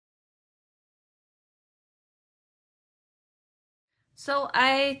So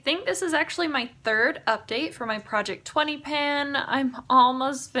I think this is actually my third update for my Project 20 pan. I'm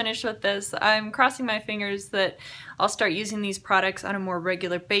almost finished with this. I'm crossing my fingers that I'll start using these products on a more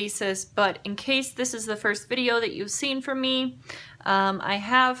regular basis, but in case this is the first video that you've seen from me, I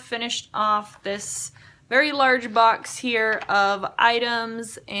have finished off this very large box here of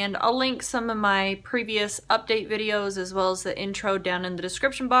items, and I'll link some of my previous update videos as well as the intro down in the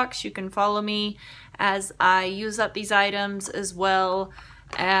description box. You can follow me as I use up these items as well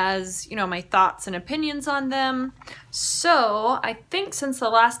as, you know, my thoughts and opinions on them. So I think since the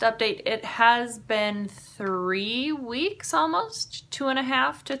last update it has been 3 weeks almost,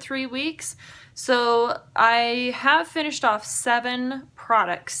 2.5 to 3 weeks. So I have finished off 7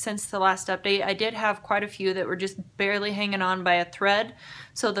 products since the last update. I did have quite a few that were just barely hanging on by a thread.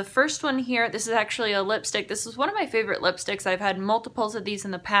 So the first one here, this is actually a lipstick. This is one of my favorite lipsticks. I've had multiples of these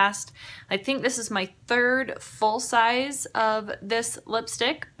in the past. I think this is my third full size of this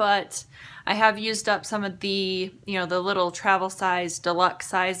lipstick, but I have used up some of the, the little travel size, deluxe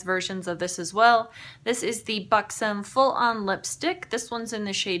size versions of this as well. This is the Buxom Full On Lipstick. This one's in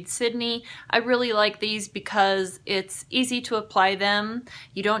the shade Sydney. I really like these because it's easy to apply them.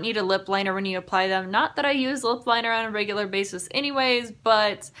 You don't need a lip liner when you apply them. Not that I use lip liner on a regular basis anyways,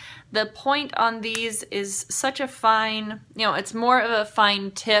 but the point on these is such a fine, it's more of a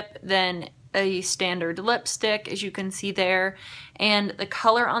fine tip than a standard lipstick, as you can see there, and the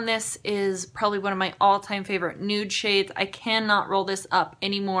color on this is probably one of my all-time favorite nude shades. I cannot roll this up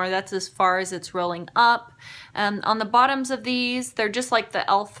anymore. That's as far as it's rolling up. On the bottoms of these, they're just like the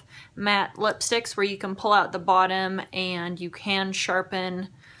e.l.f. matte lipsticks where you can pull out the bottom and you can sharpen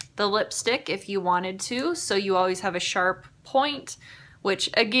the lipstick if you wanted to, so you always have a sharp point, which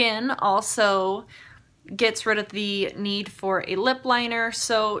again also gets rid of the need for a lip liner.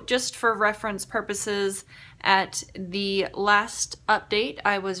 So just for reference purposes, at the last update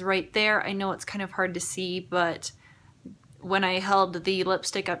I was right there. I know it's kind of hard to see, but when I held the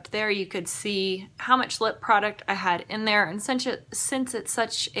lipstick up there you could see how much lip product I had in there, and since it's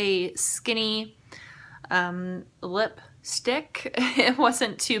such a skinny lip stick, it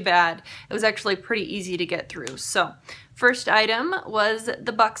wasn't too bad. It was actually pretty easy to get through. So first item was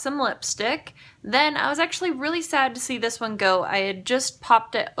the Buxom lipstick. Then I was actually really sad to see this one go. I had just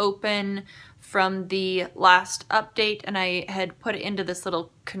popped it open from the last update and I had put it into this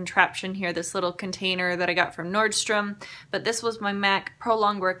little contraption here, this little container that I got from Nordstrom. But this was my MAC Pro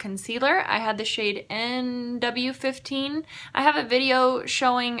Longwear Concealer. I had the shade NW15. I have a video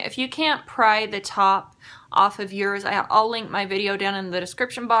showing if you can't pry the top off of yours. I'll link my video down in the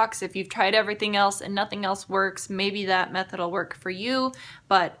description box. If you've tried everything else and nothing else works, maybe that method will work for you.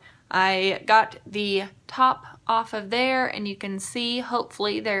 But I got the top off of there and you can see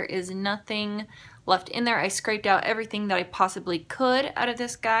hopefully there is nothing left in there. I scraped out everything that I possibly could out of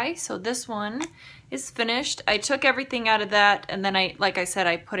this guy. So this one is finished. I took everything out of that and then like I said,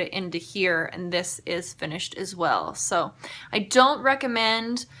 I put it into here and this is finished as well. So I don't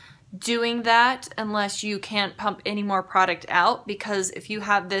recommend doing that unless you can't pump any more product out, because if you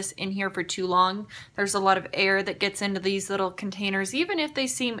have this in here for too long, there's a lot of air that gets into these little containers. Even if they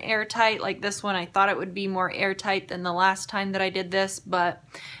seem airtight like this one, I thought it would be more airtight than the last time that I did this, but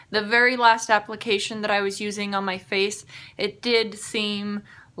the very last application that I was using on my face, it did seem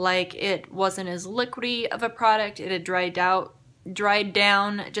like it wasn't as liquidy of a product. It had dried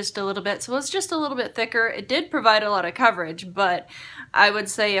down just a little bit, so it was just a little bit thicker. It did provide a lot of coverage, but I would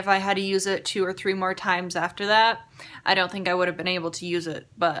say if I had to use it 2 or 3 more times after that, I don't think I would have been able to use it.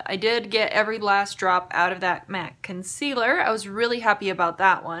 But I did get every last drop out of that MAC concealer. I was really happy about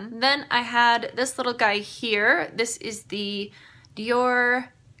that one. Then I had this little guy here. This is the Dior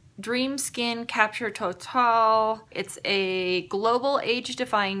Dream Skin Capture Total. It's a global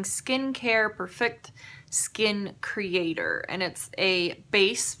age-defying skincare perfect skin creator, and it's a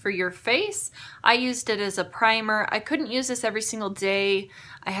base for your face. I used it as a primer. I couldn't use this every single day.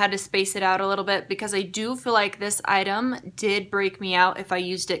 I had to space it out a little bit because I do feel like this item did break me out if I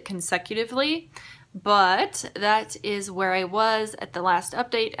used it consecutively, but that is where I was at the last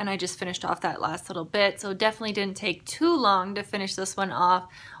update and I just finished off that last little bit, so definitely didn't take too long to finish this one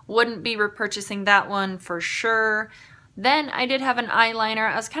off. Wouldn't be repurchasing that one for sure. Then I did have an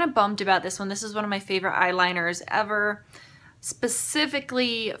eyeliner. I was kind of bummed about this one. This is one of my favorite eyeliners ever,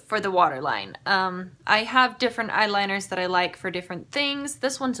 specifically for the waterline. I have different eyeliners that I like for different things.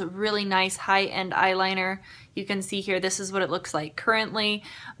 This one's a really nice high-end eyeliner. You can see here, this is what it looks like currently.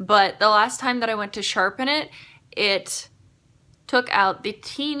 But the last time that I went to sharpen it, it took out the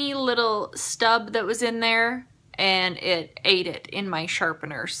teeny little stub that was in there and it ate it in my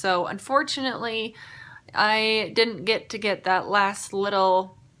sharpener. So unfortunately, I didn't get to get that last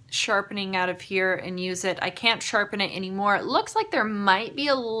little sharpening out of here and use it. I can't sharpen it anymore. It looks like there might be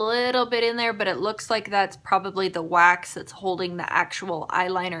a little bit in there, but it looks like that's probably the wax that's holding the actual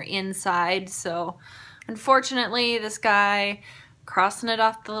eyeliner inside. So unfortunately, this guy, crossing it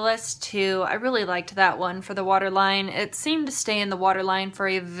off the list too. I really liked that one for the waterline. It seemed to stay in the waterline for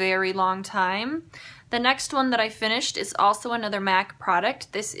a very long time. The next one that I finished is also another MAC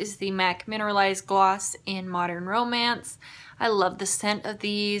product. This is the MAC Mineralized Gloss in Modern Romance. I love the scent of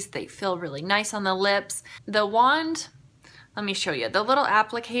these. They feel really nice on the lips. The wand, let me show you. The little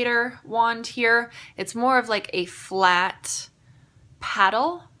applicator wand here, it's more of like a flat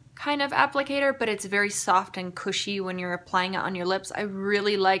paddle kind of applicator, but it's very soft and cushy when you're applying it on your lips. I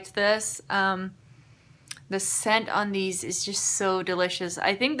really liked this. The scent on these is just so delicious.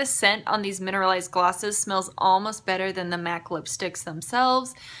 I think the scent on these mineralized glosses smells almost better than the MAC lipsticks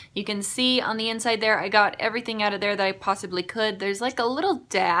themselves. You can see on the inside there, I got everything out of there that I possibly could. There's like a little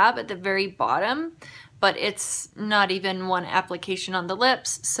dab at the very bottom, but it's not even one application on the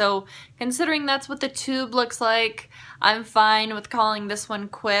lips. So considering that's what the tube looks like, I'm fine with calling this one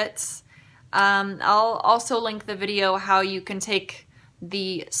quits. I'll also link the video how you can take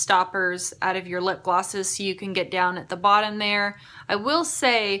the stoppers out of your lip glosses so you can get down at the bottom there. I will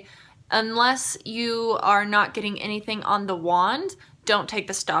say, unless you are not getting anything on the wand, don't take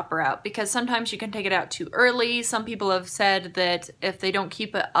the stopper out, because sometimes you can take it out too early. Some people have said that if they don't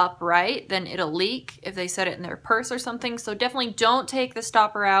keep it upright, then it'll leak if they set it in their purse or something. So definitely don't take the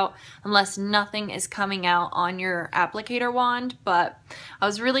stopper out unless nothing is coming out on your applicator wand. But I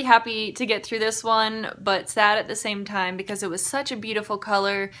was really happy to get through this one, but sad at the same time because it was such a beautiful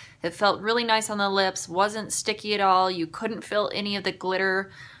color. It felt really nice on the lips, wasn't sticky at all. You couldn't feel any of the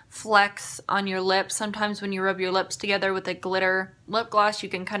glitter flecks on your lips. Sometimes when you rub your lips together with a glitter lip gloss, you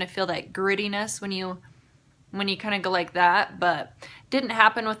can kind of feel that grittiness when you kind of go like that, but didn't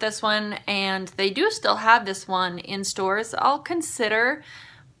happen with this one, and they do still have this one in stores. I'll consider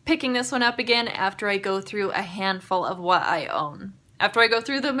picking this one up again after I go through a handful of what I own. After I go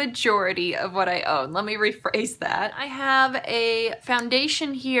through the majority of what I own. Let me rephrase that. I have a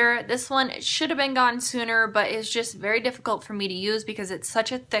foundation here. This one should have been gone sooner, but it's just very difficult for me to use because it's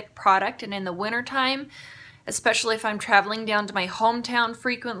such a thick product, and in the wintertime, especially if I'm traveling down to my hometown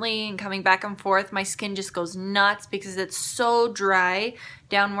frequently and coming back and forth, my skin just goes nuts because it's so dry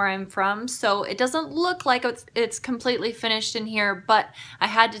down where I'm from. So it doesn't look like it's completely finished in here, but I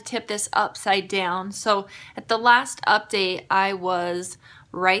had to tip this upside down. So at the last update, I was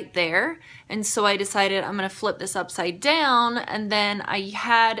right there, and so I decided I'm gonna flip this upside down, and then I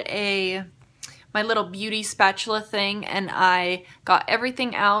had my little beauty spatula thing, and I got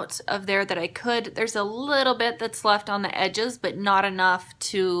everything out of there that I could. There's a little bit that's left on the edges, but not enough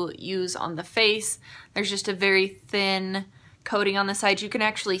to use on the face. There's just a very thin coating on the sides. You can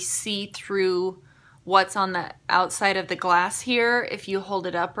actually see through what's on the outside of the glass here if you hold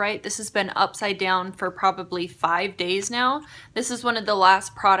it upright. This has been upside down for probably 5 days now. This is one of the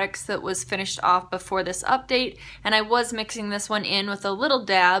last products that was finished off before this update, and I was mixing this one in with a little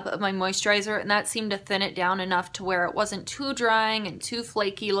dab of my moisturizer, and that seemed to thin it down enough to where it wasn't too drying and too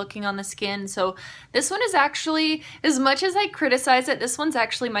flaky looking on the skin. So this one is actually, as much as I criticize it, this one's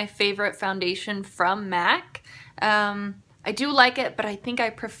actually my favorite foundation from MAC. I do like it, but I think I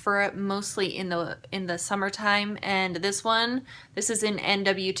prefer it mostly in the summertime. And this is in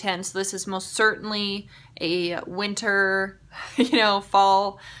NW10, so this is most certainly a winter, you know,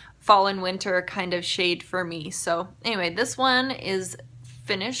 fall and winter kind of shade for me. So anyway, this one is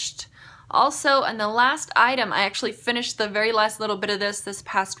finished. Also, and the last item, I actually finished the very last little bit of this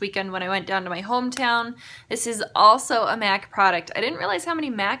past weekend when I went down to my hometown. This is also a MAC product. I didn't realize how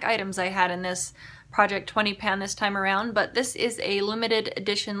many MAC items I had in this Project 20 pan this time around, but this is a limited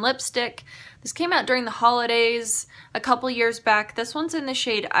edition lipstick. This came out during the holidays a couple years back. This one's in the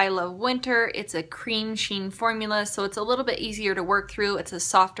shade I Love Winter. It's a cream sheen formula, so it's a little bit easier to work through. It's a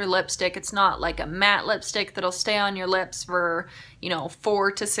softer lipstick. It's not like a matte lipstick that'll stay on your lips for, you know,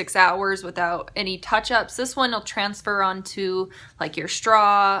 4 to 6 hours without any touch-ups. This one will transfer onto like your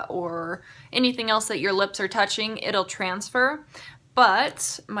straw or anything else that your lips are touching. It'll transfer.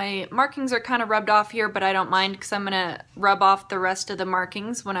 But my markings are kind of rubbed off here, but I don't mind because I'm going to rub off the rest of the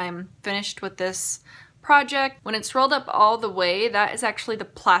markings when I'm finished with this project. When it's rolled up all the way, that is actually the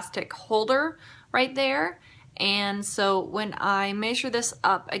plastic holder right there. And so when I measure this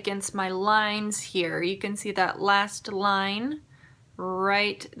up against my lines here, you can see that last line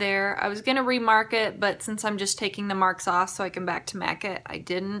right there. I was going to remark it, but since I'm just taking the marks off so I can back to MAC it, I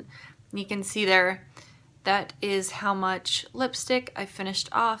didn't. You can see there, that is how much lipstick I finished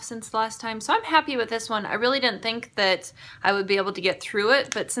off since last time. So I'm happy with this one. I really didn't think that I would be able to get through it,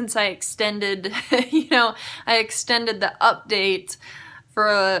 but since I extended, I extended the update for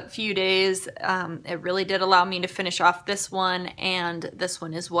a few days, it really did allow me to finish off this one and this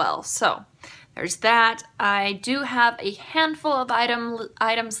one as well. So there's that. I do have a handful of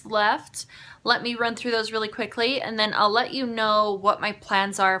items left. Let me run through those really quickly, and then I'll let you know what my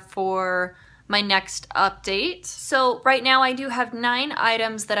plans are for my next update. So right now I do have 9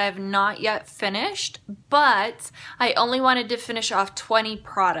 items that I've not yet finished, but I only wanted to finish off 20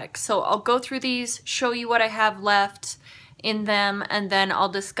 products. So I'll go through these, show you what I have left in them, and then I'll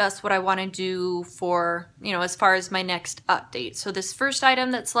discuss what I want to do for, as far as my next update. So this first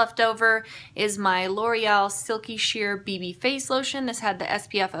item that's left over is my L'Oreal Silky Sheer BB Face Lotion. This had the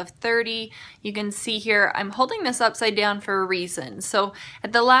SPF of 30. You can see here, I'm holding this upside down for a reason. So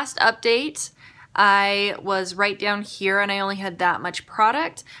at the last update, I was right down here and I only had that much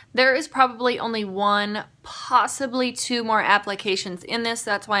product. There is probably only 1, possibly 2 more applications in this.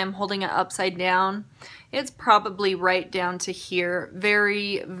 That's why I'm holding it upside down. It's probably right down to here.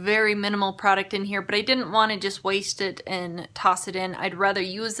 Very, very minimal product in here, but I didn't want to just waste it and toss it in. I'd rather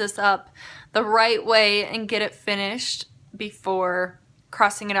use this up the right way and get it finished before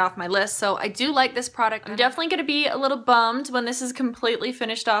crossing it off my list. So I do like this product. I'm definitely going to be a little bummed when this is completely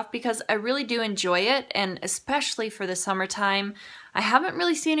finished off because I really do enjoy it, and especially for the summertime. I haven't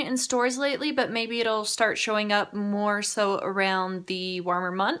really seen it in stores lately, but maybe it'll start showing up more so around the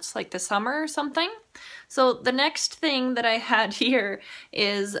warmer months, like the summer or something. So the next thing that I had here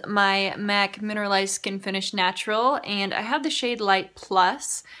is my MAC Mineralized Skin Finish Natural, and I have the shade Light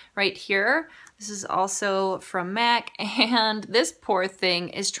Plus right here. This is also from MAC, and this poor thing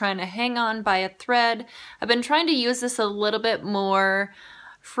is trying to hang on by a thread. I've been trying to use this a little bit more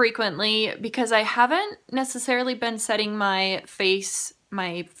frequently because I haven't necessarily been setting my face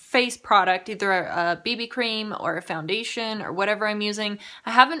product, either a BB cream or a foundation or whatever I'm using.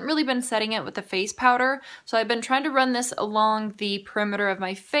 I haven't really been setting it with the face powder, so I've been trying to run this along the perimeter of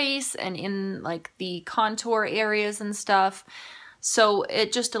my face and in like the contour areas and stuff. So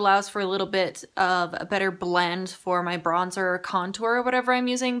it just allows for a little bit of a better blend for my bronzer or contour or whatever I'm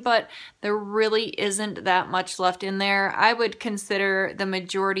using, but there really isn't that much left in there. I would consider the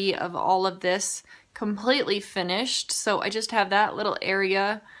majority of all of this completely finished, so I just have that little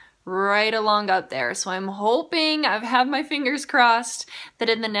area right along up there. So I'm hoping, I've had my fingers crossed, that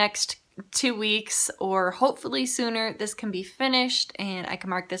in the next 2 weeks or hopefully sooner this can be finished and I can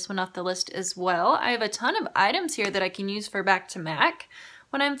mark this one off the list as well. I have a ton of items here that I can use for back to MAC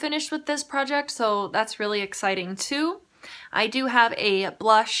when I'm finished with this project, so that's really exciting too. I do have a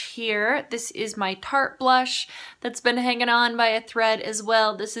blush here. This is my Tarte blush that's been hanging on by a thread as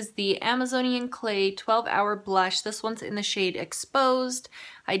well. This is the Amazonian Clay 12-Hour Blush. This one's in the shade Exposed.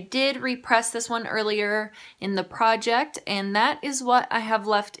 I did repress this one earlier in the project, and that is what I have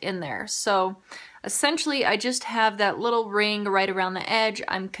left in there. So essentially, I just have that little ring right around the edge.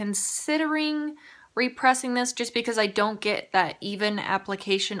 I'm considering repressing this just because I don't get that even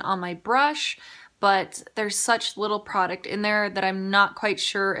application on my brush, but there's such little product in there that I'm not quite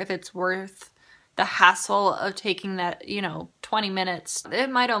sure if it's worth the hassle of taking that, 20 minutes.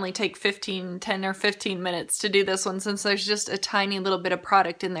 It might only take 10 or 15 minutes to do this one since there's just a tiny little bit of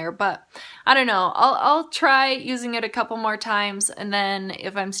product in there, but I don't know. I'll try using it a couple more times, and then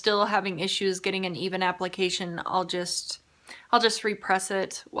if I'm still having issues getting an even application, I'll just repress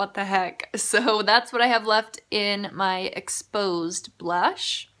it. What the heck? So that's what I have left in my Exposed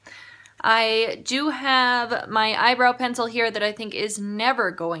blush. I do have my eyebrow pencil here that I think is never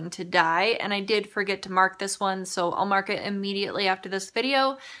going to die, and I did forget to mark this one, so I'll mark it immediately after this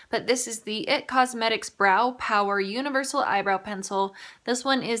video. But this is the It Cosmetics Brow Power Universal Eyebrow Pencil. This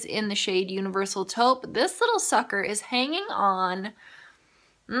one is in the shade Universal Taupe. This little sucker is hanging on.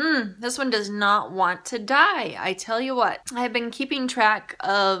 This one does not want to die, I tell you what. I've been keeping track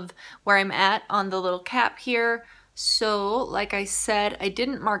of where I'm at on the little cap here. So, like I said, I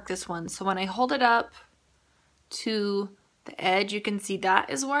didn't mark this one. So when I hold it up to the edge, you can see that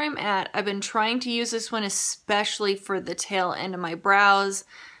is where I'm at. I've been trying to use this one especially for the tail end of my brows.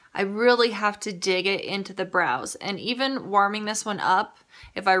 I really have to dig it into the brows. And even warming this one up,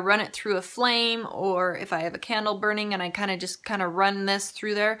 if I run it through a flame or if I have a candle burning and I just run this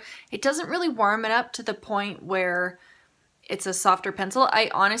through there, it doesn't really warm it up to the point where it's a softer pencil. I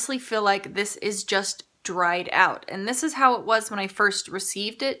honestly feel like this is just dried out, and this is how it was when I first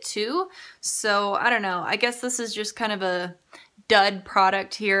received it too. So I don't know, I guess this is just kind of a dud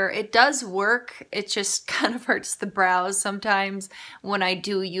product here. It does work, it just kind of hurts the brows sometimes when I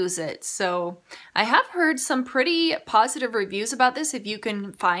do use it. So I have heard some pretty positive reviews about this. If you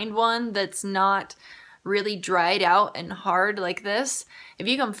can find one that's not really dried out and hard like this, if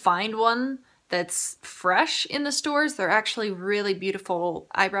you can find one that's fresh in the stores, they're actually really beautiful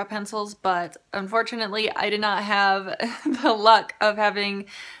eyebrow pencils, but unfortunately I did not have the luck of having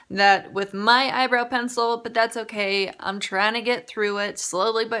that with my eyebrow pencil, but that's okay. I'm trying to get through it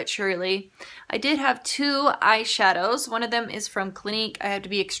slowly but surely. I did have 2 eyeshadows. One of them is from Clinique. I have to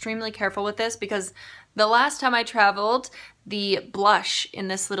be extremely careful with this because the last time I traveled, the blush in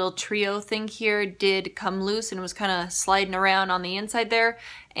this little trio thing here did come loose and was kind of sliding around on the inside there.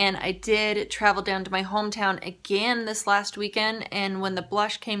 And I did travel down to my hometown again this last weekend, and when the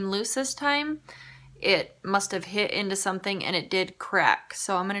blush came loose this time, it must have hit into something and it did crack.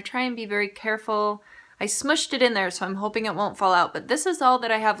 So I'm going to try and be very careful. I smushed it in there, so I'm hoping it won't fall out. But this is all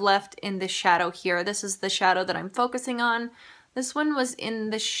that I have left in the shadow here. This is the shadow that I'm focusing on. This one was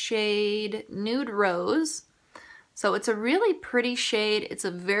in the shade Nude Rose. So it's a really pretty shade. It's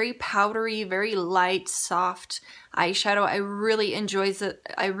a very powdery, very light, soft eyeshadow. I really enjoy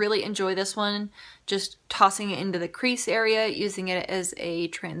this one. Just tossing it into the crease area, using it as a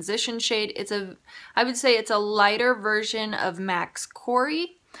transition shade. I would say it's a lighter version of Max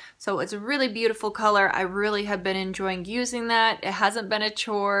Corey. So it's a really beautiful color. I really have been enjoying using that. It hasn't been a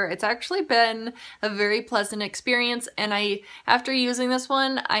chore. It's actually been a very pleasant experience. And after using this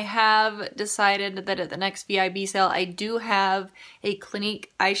one, I have decided that at the next VIB sale, I do have a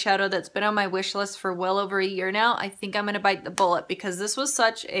Clinique eyeshadow that's been on my wish list for well over a year now. I think I'm going to bite the bullet because this was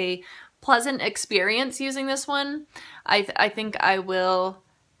such a pleasant experience using this one. I think I will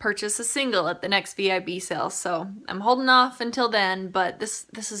purchase a single at the next VIB sale, so I'm holding off until then, but this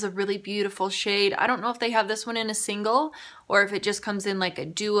is a really beautiful shade. I don't know if they have this one in a single or if it just comes in like a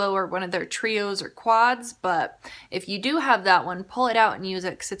duo or one of their trios or quads, but if you do have that one, pull it out and use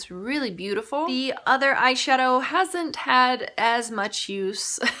it because it's really beautiful. The other eyeshadow hasn't had as much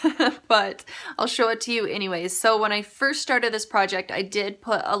use, but I'll show it to you anyways. So when I first started this project, I did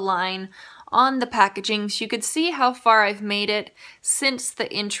put a line on the packaging so you could see how far I've made it since the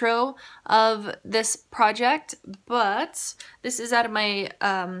intro of this project, but this is out of my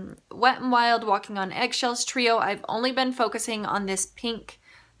Wet n Wild Walking on Eggshells trio. I've only been focusing on this pink,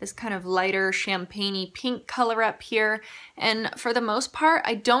 this kind of lighter champagne-y pink color up here, and for the most part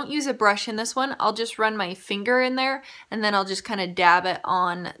I don't use a brush in this one. I'll just run my finger in there and then I'll just kind of dab it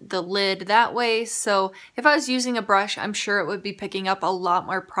on the lid that way. So if I was using a brush, I'm sure it would be picking up a lot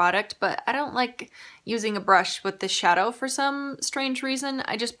more product, but I don't like using a brush with the shadow for some strange reason.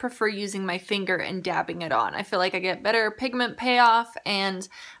 I just prefer using my finger and dabbing it on. I feel like I get better pigment payoff and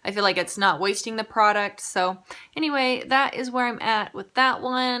I feel like it's not wasting the product. So anyway, that is where I'm at with that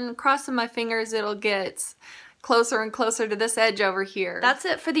one. Crossing my fingers it'll get closer and closer to this edge over here. That's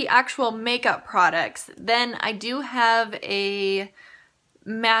it for the actual makeup products. Then I do have a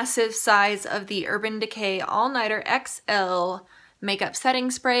massive size of the Urban Decay All Nighter XL makeup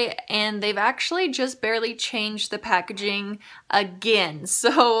setting spray, and they've actually just barely changed the packaging again.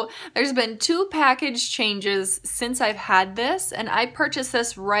 So there's been 2 package changes since I've had this, and I purchased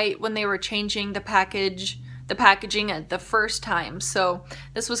this right when they were changing the packaging at the first time. So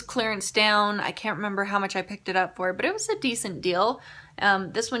this was clearance down. I can't remember how much I picked it up for, but it was a decent deal.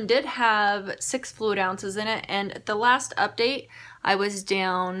 This one did have 6 fluid ounces in it, and at the last update I was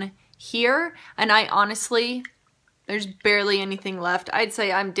down here, and I honestly, there's barely anything left. I'd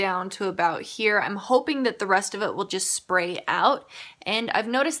say I'm down to about here. I'm hoping that the rest of it will just spray out. And I've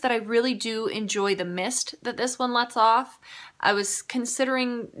noticed that I really do enjoy the mist that this one lets off. I was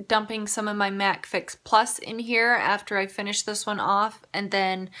considering dumping some of my MAC Fix Plus in here after I finish this one off, and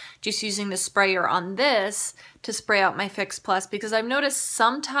then just using the sprayer on this to spray out my Fix Plus, because I've noticed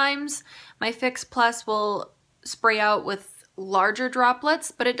sometimes my Fix Plus will spray out with larger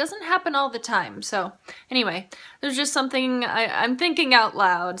droplets, but it doesn't happen all the time. So anyway, there's just something I'm thinking out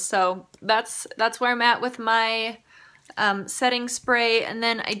loud. So that's where I'm at with my setting spray. And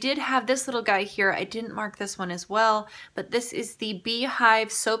then I did have this little guy here. I didn't mark this one as well, but this is the Beehive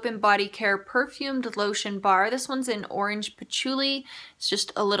Soap and Body Care Perfumed Lotion Bar. This one's in Orange Patchouli. It's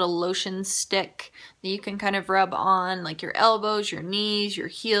just a little lotion stick that you can kind of rub on like your elbows, your knees, your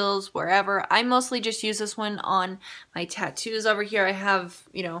heels, wherever. I mostly just use this one on my tattoos over here. I have,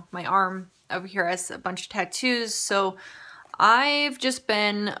 you know, my arm over here has a bunch of tattoos, so I've just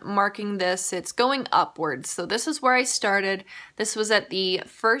been marking this. It's going upwards, so this is where I started. This was at the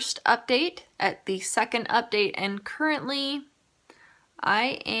first update, at the second update, and currently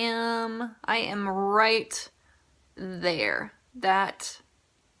I am right there.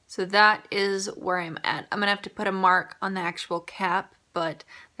 So that is where I'm at. I'm gonna have to put a mark on the actual cap, but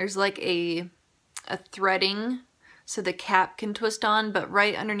there's like a threading so the cap can twist on, but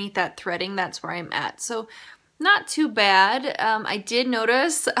right underneath that threading, that's where I'm at. So not too bad. I did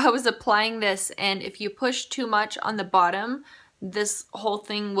notice I was applying this, and if you push too much on the bottom, this whole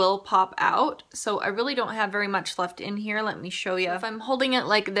thing will pop out. So I really don't have very much left in here. Let me show you. If I'm holding it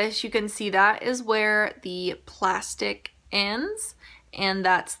like this, you can see that is where the plastic ends, and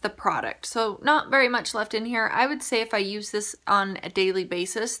that's the product. So not very much left in here. I would say if I use this on a daily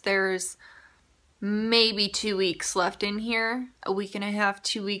basis, there's maybe 2 weeks left in here, a week and a half,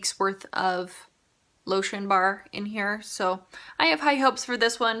 2 weeks worth of lotion bar in here. So I have high hopes for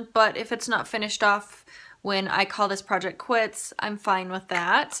this one, but if it's not finished off when I call this project quits, I'm fine with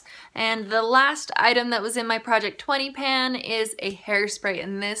that. And the last item that was in my Project 20 pan is a hairspray,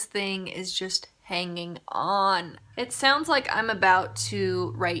 and this thing is just hanging on. It sounds like I'm about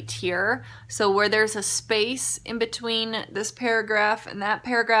to right here. So where there's a space in between this paragraph and that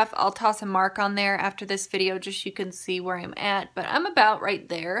paragraph, I'll toss a mark on there after this video just so you can see where I'm at, but I'm about right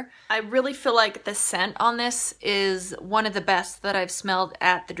there. I really feel like the scent on this is one of the best that I've smelled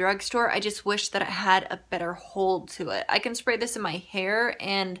at the drugstore. I just wish that it had a better hold to it. I can spray this in my hair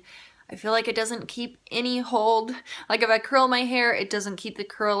and I feel like it doesn't keep any hold. Like if I curl my hair, it doesn't keep the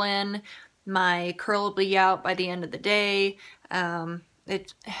curl in. My curl will be out by the end of the day.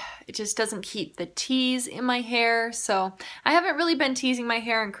 It just doesn't keep the tease in my hair. So I haven't really been teasing my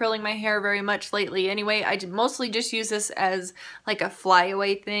hair and curling my hair very much lately anyway. I mostly just use this as like a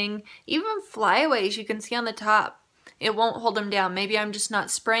flyaway thing. Even flyaways, you can see on the top, it won't hold them down. Maybe I'm just not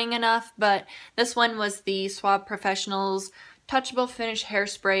spraying enough, but this one was the Suave Professionals Touchable Finish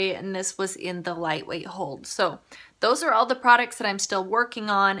Hairspray, and this was in the lightweight hold. So those are all the products that I'm still working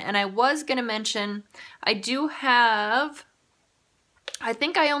on, and I was going to mention I do have, I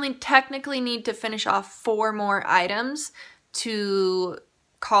think I only technically need to finish off 4 more items to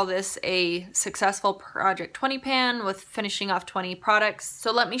call this a successful Project 20 pan with finishing off 20 products.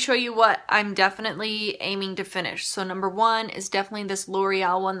 So let me show you what I'm definitely aiming to finish. So number 1 is definitely this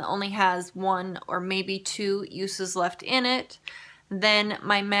L'Oreal one that only has 1 or maybe 2 uses left in it. Then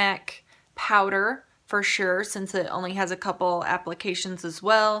my MAC powder for sure, since it only has a couple applications as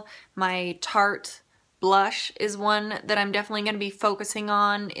well. My Tarte blush is one that I'm definitely going to be focusing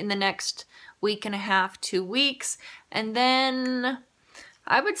on in the next week and a half, 2 weeks. And then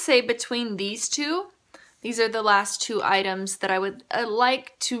I would say between these two, these are the last 2 items that I would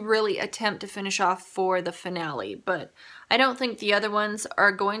like to really attempt to finish off for the finale, but I don't think the other ones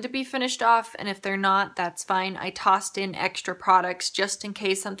are going to be finished off, and if they're not, that's fine. I tossed in extra products just in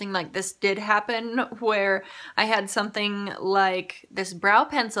case something like this did happen, where I had something like this brow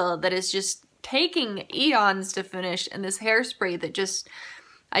pencil that is just taking eons to finish, and this hairspray that just,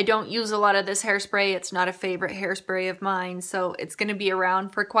 I don't use a lot of this hairspray. It's not a favorite hairspray of mine, so it's going to be around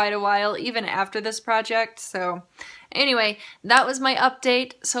for quite a while, even after this project. So anyway, that was my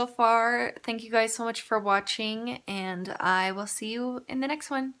update so far. Thank you guys so much for watching, and I will see you in the next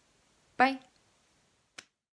one. Bye.